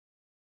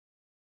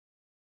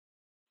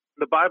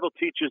The Bible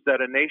teaches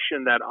that a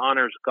nation that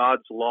honors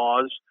God's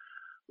laws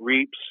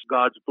reaps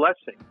God's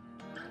blessing.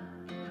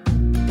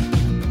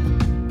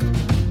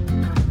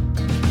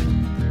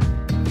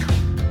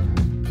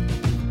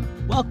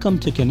 Welcome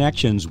to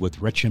Connections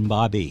with Rich and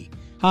Bobby.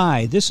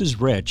 Hi, this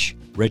is Rich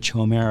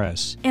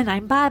Homeris. And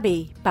I'm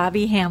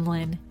Bobby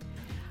Hamlin.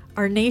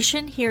 Our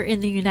nation here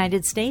in the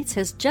United States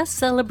has just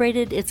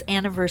celebrated its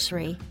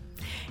anniversary.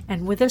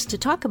 And with us to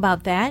talk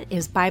about that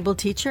is Bible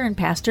teacher and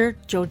pastor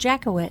Joe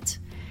Jacowitz.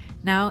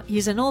 Now,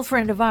 he's an old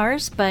friend of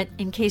ours, but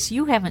in case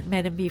you haven't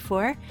met him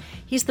before,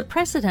 he's the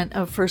president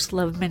of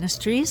FirstLove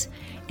Ministries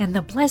and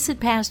the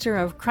blessed pastor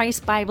of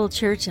Christ Bible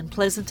Church in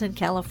Pleasanton,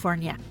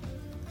 California.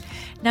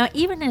 Now,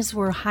 even as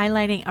we're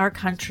highlighting our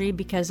country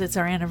because it's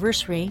our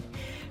anniversary,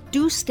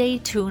 do stay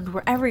tuned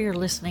wherever you're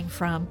listening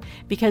from,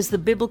 because the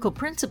biblical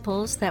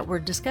principles that we're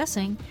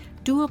discussing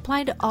do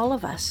apply to all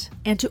of us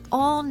and to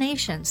all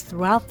nations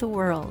throughout the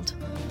world.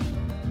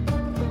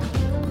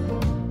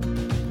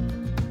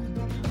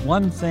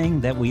 One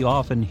thing that we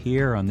often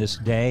hear on this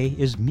day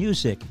is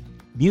music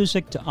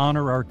to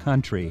honor our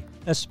country,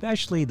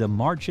 especially the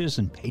marches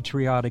and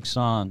patriotic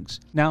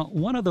songs. Now,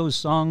 one of those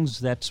songs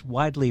that's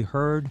widely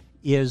heard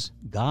is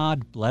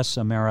God Bless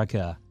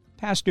America.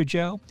 Pastor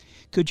Joe,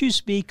 could you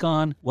speak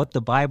on what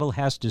the Bible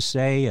has to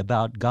say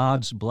about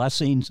God's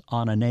blessings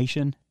on a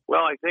nation?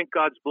 Well, I think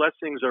God's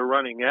blessings are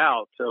running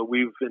out.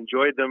 We've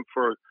enjoyed them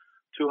for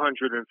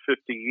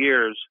 250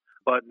 years,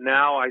 but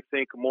now I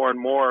think more and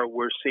more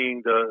we're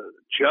seeing the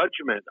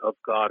judgment of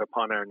God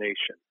upon our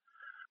nation.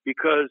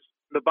 Because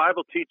the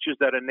Bible teaches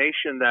that a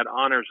nation that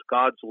honors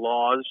God's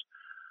laws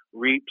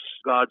reaps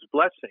God's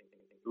blessing,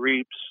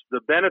 reaps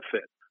the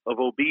benefit of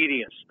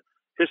obedience.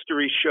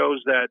 History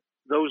shows that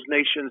those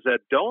nations that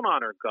don't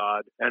honor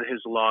God and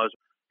His laws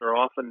are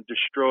often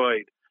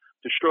destroyed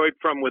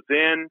from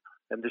within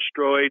and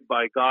destroyed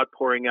by God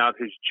pouring out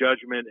His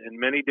judgment in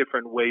many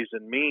different ways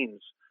and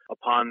means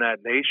upon that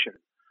nation.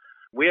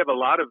 We have a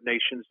lot of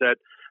nations that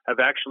have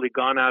actually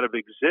gone out of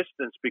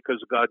existence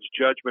because God's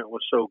judgment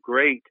was so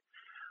great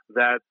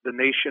that the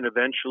nation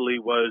eventually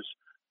was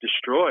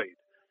destroyed.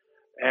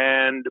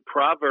 And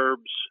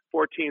Proverbs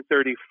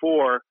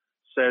 14:34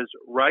 says,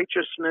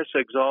 "Righteousness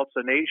exalts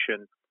a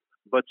nation,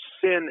 but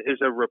sin is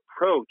a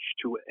reproach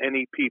to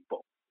any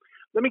people."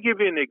 Let me give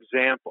you an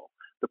example.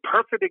 The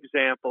perfect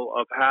example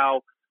of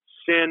how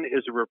sin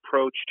is a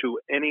reproach to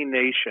any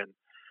nation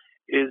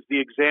is the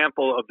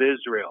example of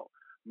Israel.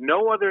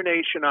 No other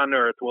nation on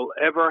earth will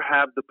ever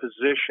have the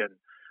position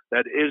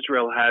that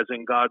Israel has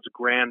in God's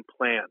grand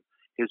plan,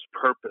 His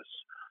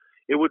purpose.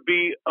 It would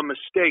be a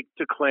mistake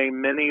to claim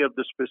many of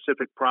the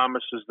specific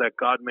promises that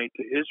God made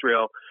to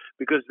Israel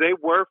because they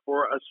were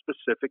for a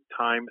specific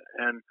time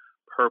and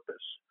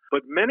purpose.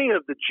 But many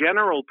of the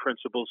general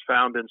principles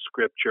found in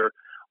Scripture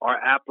are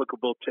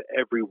applicable to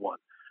everyone.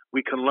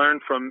 We can learn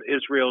from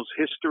Israel's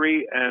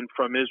history and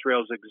from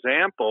Israel's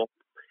example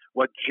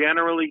what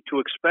generally to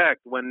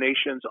expect when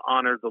nations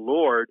honor the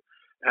Lord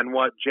and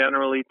what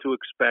generally to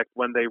expect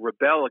when they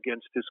rebel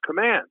against His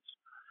commands.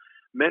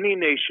 Many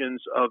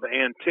nations of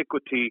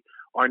antiquity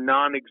are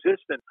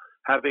non-existent,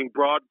 having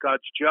brought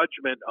God's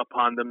judgment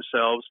upon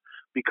themselves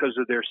because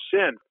of their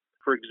sin.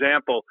 For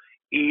example,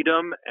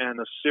 Edom and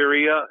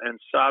Assyria and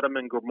Sodom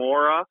and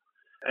Gomorrah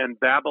and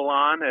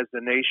Babylon as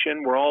a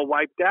nation were all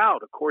wiped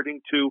out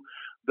according to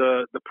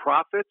the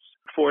prophets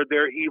for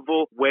their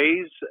evil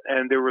ways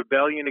and their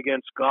rebellion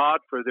against God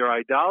for their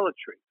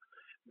idolatry.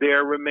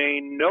 There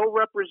remain no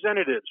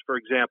representatives, for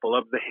example,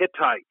 of the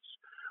Hittites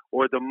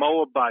or the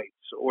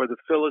Moabites or the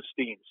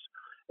Philistines,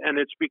 and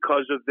it's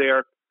because of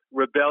their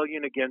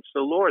rebellion against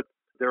the Lord,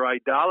 their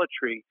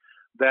idolatry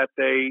that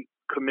they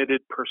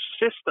committed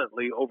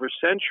persistently over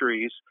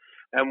centuries.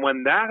 And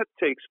when that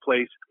takes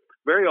place,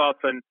 very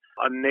often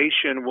a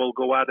nation will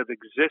go out of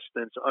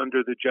existence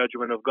under the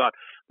judgment of God.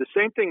 The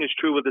same thing is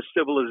true with a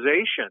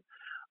civilization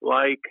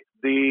like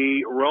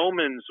the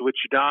Romans, which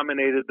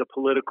dominated the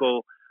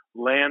political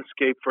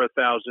landscape for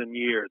 1,000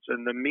 years,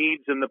 and the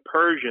Medes and the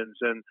Persians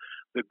and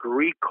the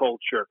Greek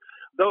culture.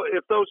 Though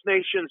if those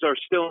nations are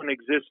still in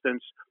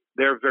existence,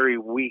 they're very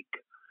weak.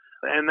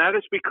 And that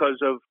is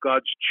because of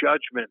God's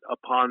judgment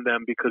upon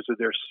them because of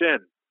their sin.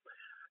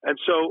 And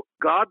so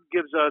God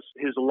gives us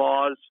His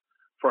laws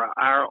for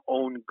our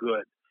own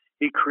good.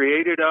 He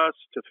created us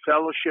to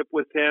fellowship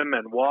with Him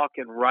and walk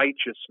in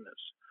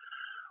righteousness.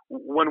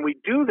 When we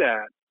do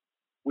that,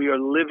 we are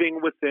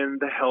living within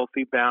the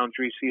healthy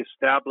boundaries He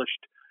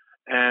established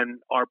and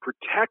are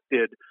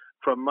protected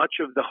from much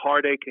of the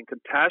heartache and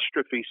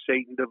catastrophe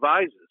Satan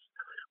devises,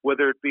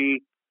 whether it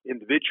be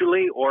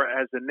individually or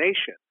as a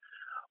nation.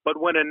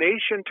 But when a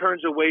nation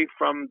turns away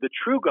from the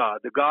true God,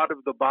 the God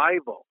of the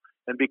Bible,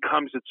 and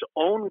becomes its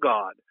own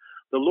God,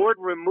 the Lord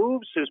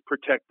removes His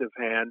protective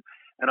hand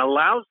and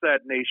allows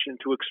that nation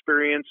to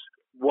experience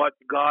what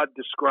God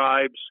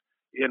describes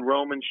in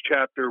Romans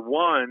chapter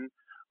 1,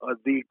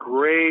 the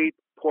great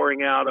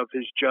pouring out of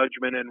His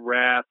judgment and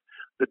wrath,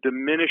 the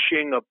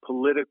diminishing of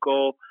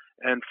political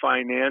and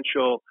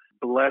financial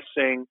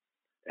blessing,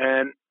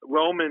 And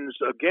Romans,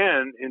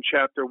 again, in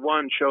chapter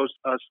 1, shows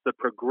us the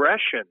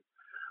progression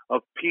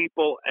of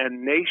people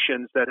and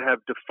nations that have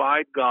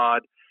defied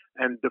God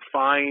and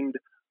defined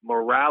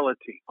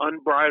morality.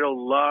 Unbridled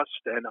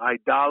lust and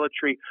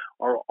idolatry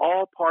are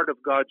all part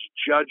of God's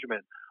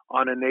judgment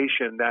on a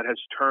nation that has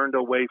turned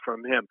away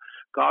from Him.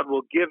 God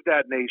will give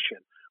that nation,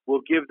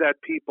 will give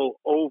that people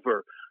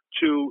over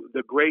to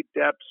the great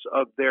depths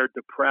of their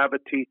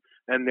depravity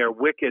and their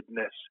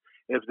wickedness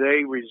if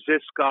they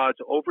resist God's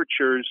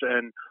overtures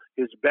and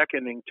His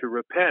beckoning to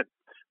repent.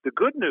 The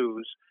good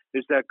news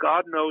is that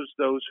God knows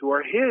those who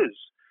are His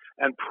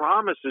and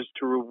promises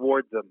to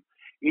reward them,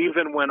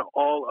 even when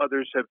all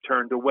others have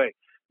turned away.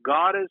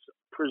 God has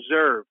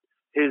preserved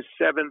His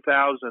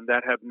 7,000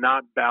 that have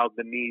not bowed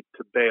the knee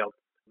to Baal.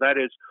 That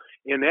is,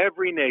 in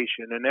every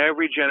nation, in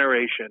every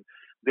generation,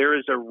 there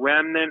is a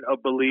remnant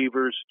of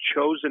believers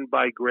chosen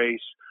by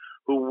grace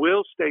who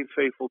will stay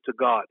faithful to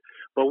God.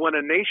 But when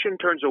a nation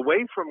turns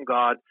away from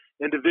God,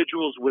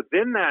 individuals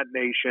within that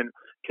nation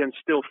can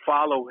still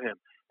follow Him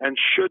and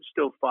should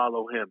still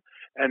follow Him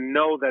and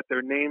know that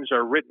their names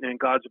are written in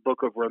God's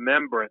book of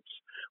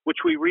remembrance,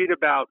 which we read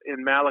about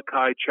in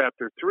Malachi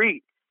chapter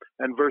 3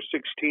 and verse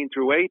 16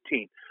 through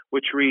 18,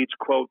 which reads,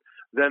 quote,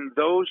 "Then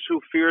those who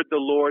feared the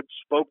Lord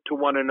spoke to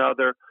one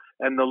another,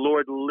 and the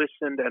Lord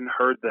listened and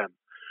heard them."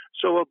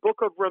 So a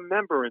book of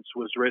remembrance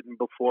was written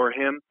before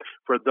Him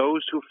for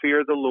those who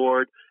fear the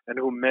Lord and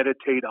who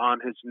meditate on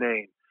His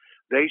name.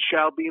 They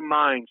shall be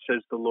mine,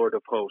 says the Lord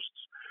of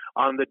hosts,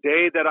 on the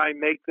day that I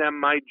make them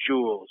my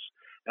jewels,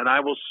 and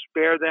I will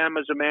spare them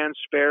as a man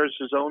spares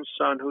his own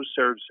son who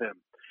serves him.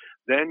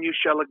 Then you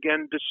shall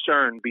again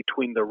discern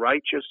between the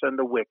righteous and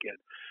the wicked,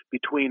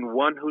 between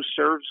one who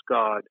serves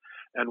God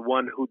and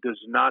one who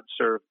does not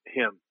serve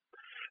Him.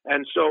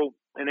 And so,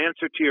 in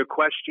answer to your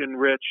question,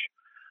 Rich,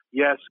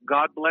 yes,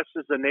 God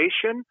blesses a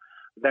nation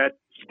that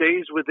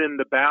stays within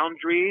the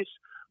boundaries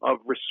of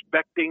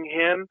respecting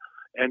Him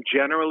and,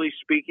 generally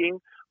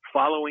speaking,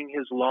 following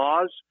His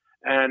laws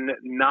and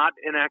not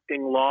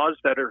enacting laws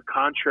that are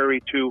contrary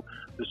to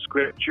the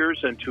Scriptures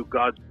and to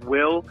God's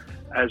will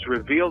as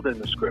revealed in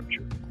the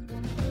Scripture.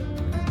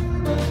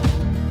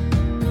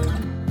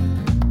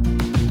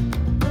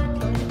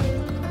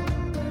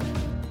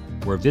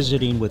 We're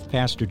visiting with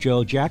Pastor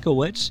Joe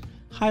Jacowitz,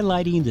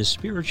 highlighting the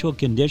spiritual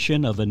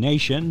condition of a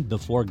nation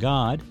before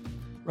God,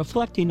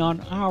 reflecting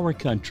on our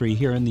country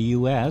here in the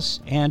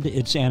U.S. and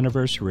its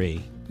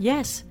anniversary.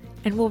 Yes,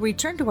 and we'll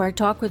return to our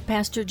talk with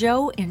Pastor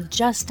Joe in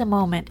just a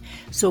moment,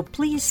 so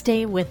please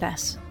stay with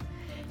us.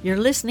 You're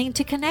listening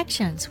to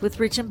Connections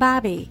with Rich and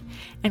Bobby,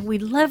 and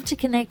we'd love to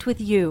connect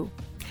with you.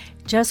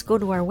 Just go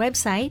to our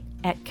website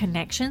at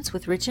Connections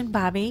with Rich and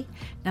Bobby.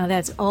 Now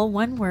that's all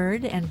one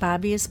word, and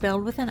Bobby is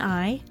spelled with an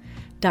I,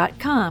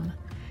 .com.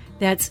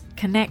 That's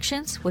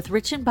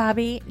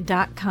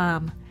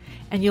connectionswithrichandbobby.com.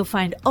 And you'll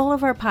find all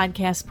of our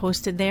podcasts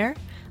posted there,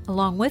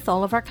 along with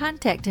all of our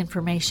contact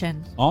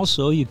information.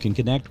 Also, you can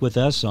connect with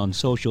us on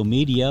social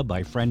media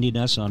by friending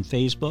us on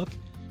Facebook,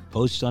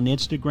 post on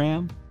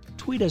Instagram,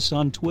 tweet us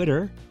on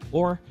Twitter,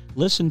 or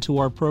listen to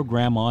our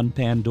program on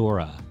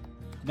Pandora.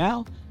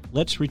 Now,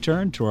 let's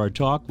return to our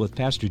talk with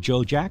Pastor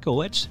Joe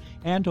Jacowitz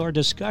and our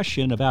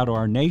discussion about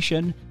our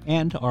nation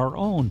and our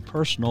own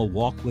personal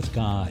walk with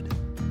God.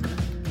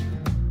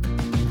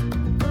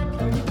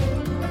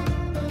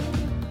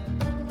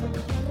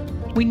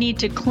 We need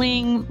to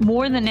cling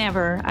more than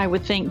ever, I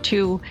would think,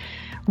 to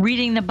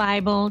reading the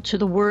Bible, to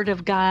the Word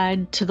of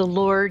God, to the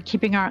Lord,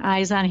 keeping our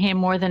eyes on Him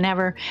more than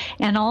ever.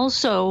 And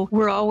also,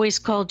 we're always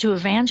called to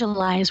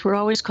evangelize. We're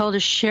always called to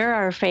share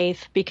our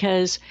faith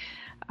because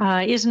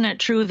isn't it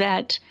true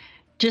that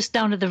just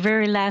down to the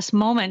very last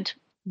moment,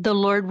 the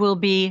Lord will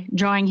be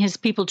drawing His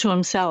people to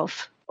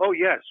Himself? Oh,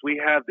 yes. We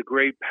have the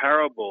great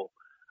parable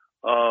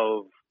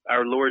of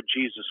our Lord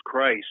Jesus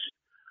Christ,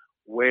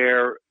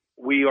 where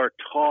we are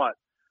taught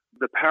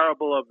the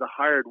parable of the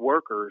hired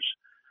workers,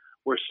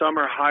 where some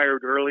are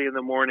hired early in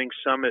the morning,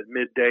 some at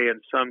midday,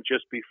 and some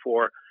just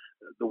before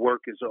the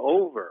work is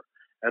over.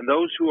 And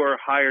those who are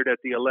hired at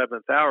the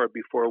 11th hour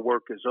before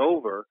work is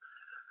over,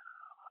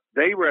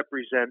 they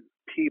represent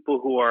people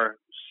who are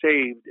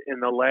saved in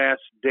the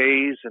last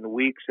days and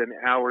weeks and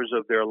hours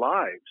of their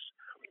lives.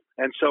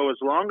 And so as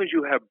long as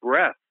you have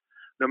breath,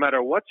 no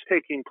matter what's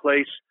taking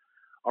place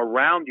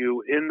around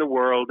you in the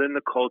world, in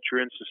the culture,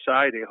 in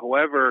society,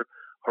 however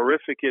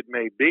horrific it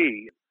may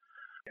be,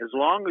 as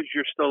long as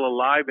you're still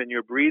alive and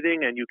you're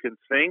breathing and you can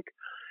think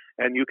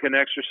and you can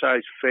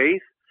exercise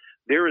faith,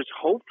 there is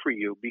hope for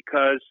you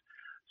because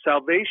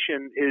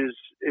salvation is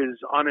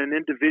on an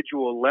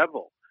individual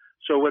level.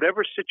 So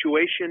whatever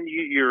situation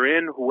you're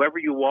in, whoever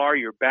you are,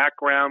 your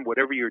background,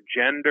 whatever your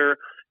gender,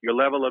 your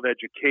level of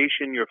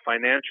education, your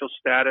financial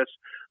status,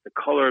 the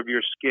color of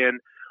your skin,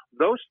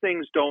 those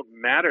things don't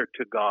matter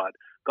to God.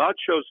 God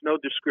shows no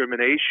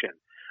discrimination.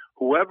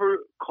 Whoever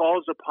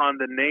calls upon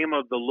the name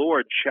of the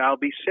Lord shall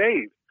be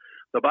saved.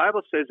 The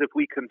Bible says if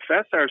we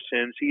confess our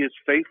sins, He is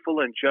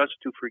faithful and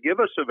just to forgive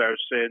us of our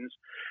sins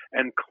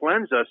and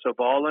cleanse us of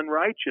all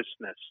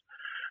unrighteousness.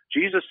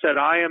 Jesus said,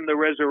 I am the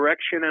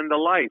resurrection and the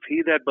life.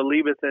 He that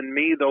believeth in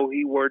me, though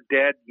he were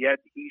dead, yet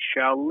he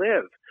shall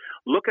live.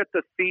 Look at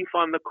the thief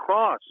on the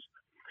cross.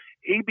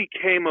 He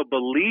became a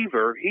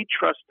believer. He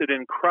trusted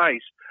in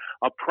Christ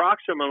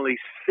approximately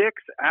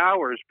 6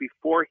 hours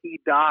before he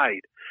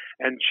died.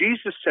 And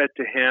Jesus said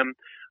to him,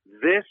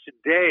 this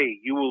day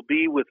you will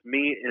be with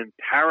me in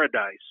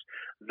paradise.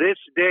 This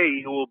day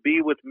you will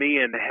be with me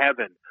in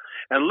heaven.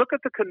 And look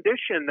at the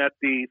condition that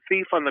the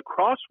thief on the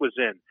cross was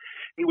in.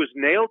 He was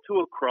nailed to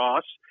a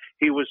cross.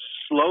 He was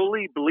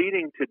slowly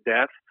bleeding to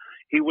death.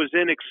 He was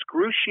in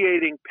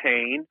excruciating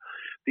pain.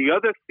 The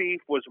other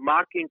thief was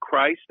mocking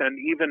Christ and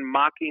even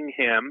mocking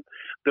him.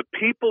 The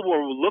people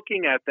were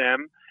looking at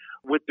them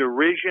with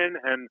derision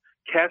and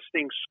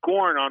casting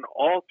scorn on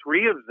all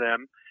three of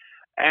them.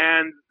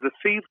 And the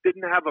thief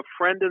didn't have a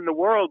friend in the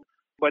world,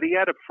 but he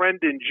had a friend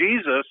in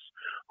Jesus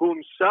who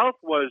himself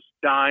was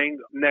dying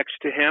next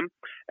to him.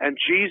 And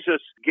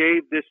Jesus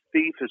gave this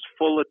thief his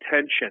full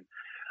attention.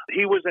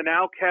 He was an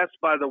outcast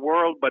by the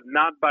world, but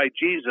not by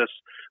Jesus,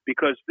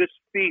 because this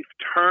thief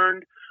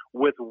turned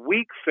with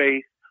weak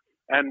faith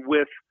and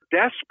with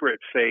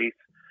desperate faith.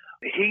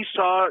 He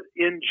saw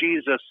in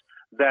Jesus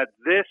that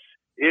this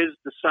is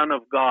the Son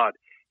of God.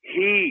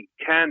 He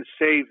can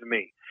save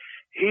me.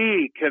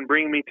 He can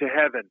bring me to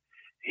heaven.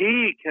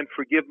 He can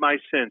forgive my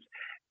sins.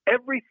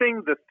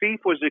 Everything the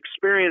thief was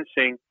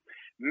experiencing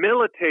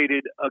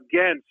militated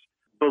against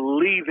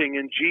believing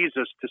in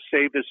Jesus to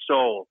save his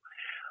soul.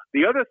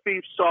 The other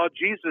thief saw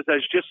Jesus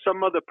as just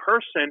some other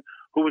person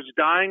who was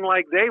dying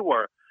like they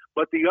were.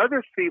 But the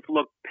other thief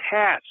looked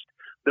past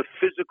the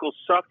physical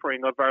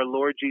suffering of our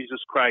Lord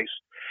Jesus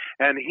Christ.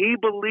 And he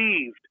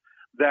believed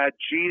that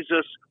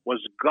Jesus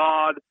was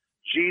God.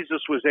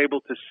 Jesus was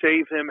able to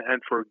save him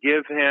and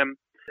forgive him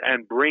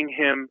and bring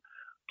him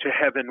to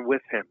heaven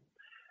with him.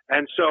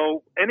 And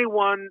so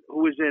anyone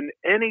who is in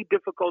any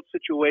difficult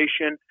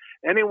situation,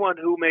 anyone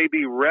who may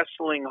be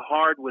wrestling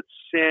hard with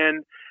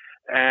sin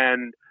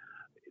and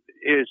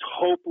is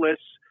hopeless,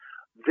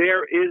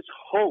 there is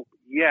hope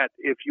yet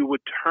if you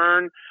would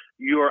turn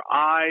your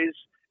eyes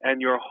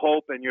and your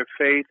hope and your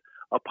faith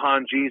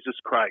upon Jesus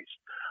Christ.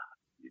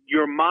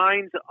 Your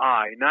mind's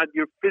eye, not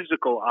your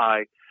physical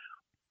eye.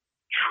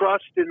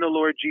 Trust in the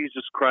Lord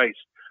Jesus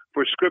Christ.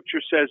 For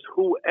Scripture says,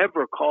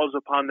 whoever calls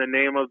upon the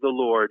name of the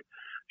Lord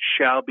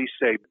shall be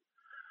saved.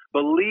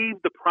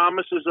 Believe the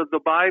promises of the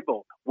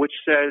Bible, which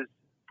says,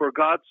 for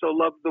God so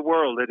loved the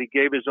world that he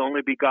gave his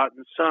only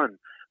begotten Son,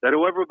 that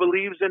whoever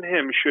believes in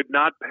him should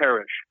not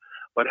perish,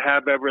 but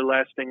have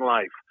everlasting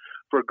life.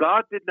 For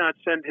God did not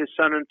send his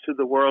Son into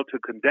the world to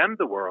condemn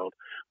the world,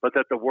 but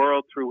that the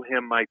world through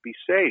him might be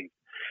saved.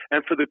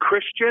 And for the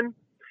Christian,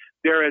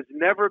 there has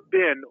never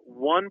been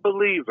one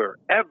believer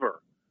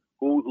ever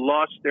who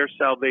lost their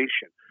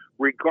salvation.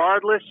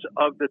 Regardless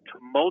of the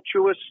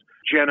tumultuous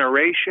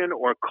generation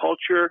or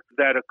culture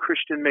that a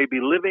Christian may be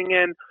living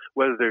in,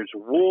 whether there's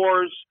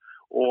wars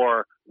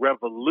or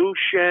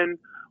revolution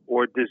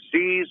or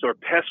disease or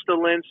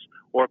pestilence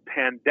or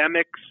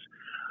pandemics,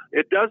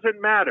 it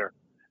doesn't matter.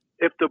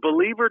 If the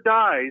believer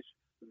dies,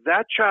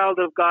 that child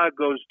of God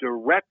goes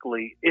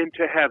directly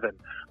into heaven.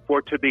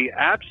 For to be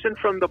absent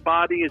from the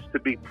body is to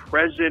be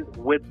present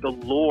with the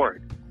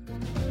Lord.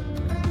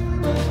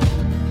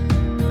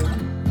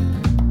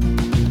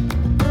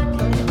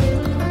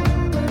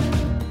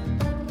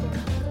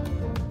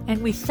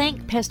 And we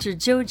thank Pastor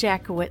Joe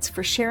Jacowitz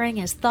for sharing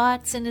his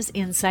thoughts and his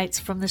insights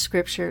from the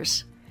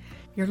Scriptures.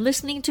 You're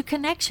listening to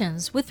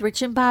Connections with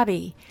Rich and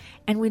Bobby,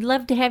 and we'd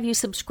love to have you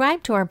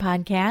subscribe to our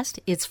podcast.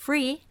 It's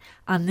free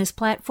on this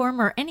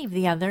platform or any of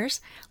the others,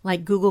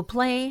 like Google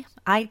Play,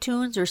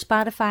 iTunes, or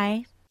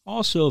Spotify.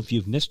 Also, if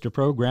you've missed a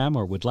program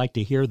or would like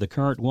to hear the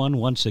current one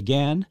once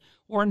again,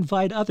 or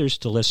invite others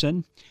to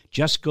listen,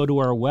 just go to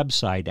our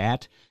website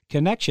at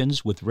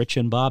Connections with Rich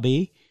and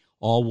Bobby,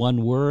 all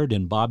one word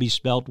and Bobby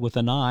spelt with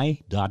an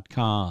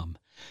I.com.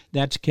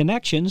 That's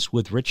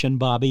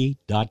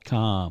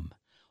connectionswithrichandbobby.com.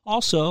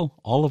 Also,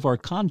 all of our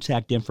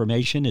contact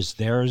information is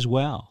there as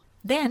well.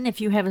 Then,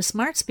 if you have a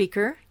smart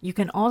speaker, you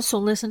can also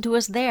listen to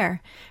us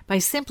there by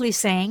simply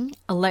saying,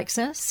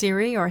 Alexa,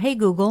 Siri, or Hey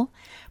Google,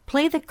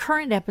 play the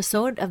current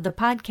episode of the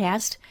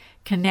podcast,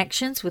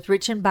 Connections with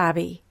Rich and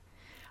Bobby.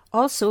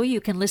 Also,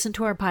 you can listen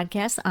to our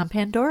podcast on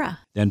Pandora.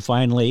 Then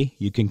finally,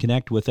 you can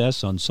connect with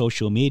us on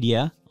social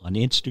media, on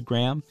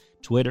Instagram,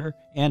 Twitter,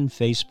 and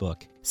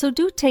Facebook. So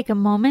do take a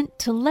moment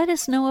to let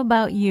us know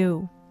about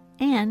you.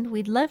 And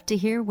we'd love to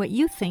hear what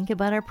you think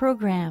about our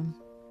program.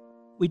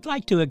 We'd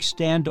like to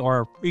extend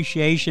our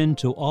appreciation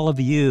to all of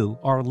you,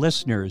 our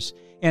listeners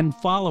and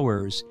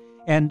followers,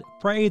 and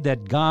pray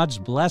that God's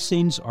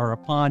blessings are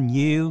upon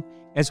you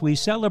as we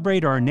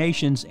celebrate our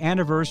nation's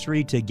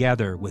anniversary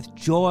together with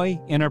joy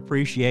and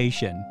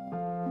appreciation.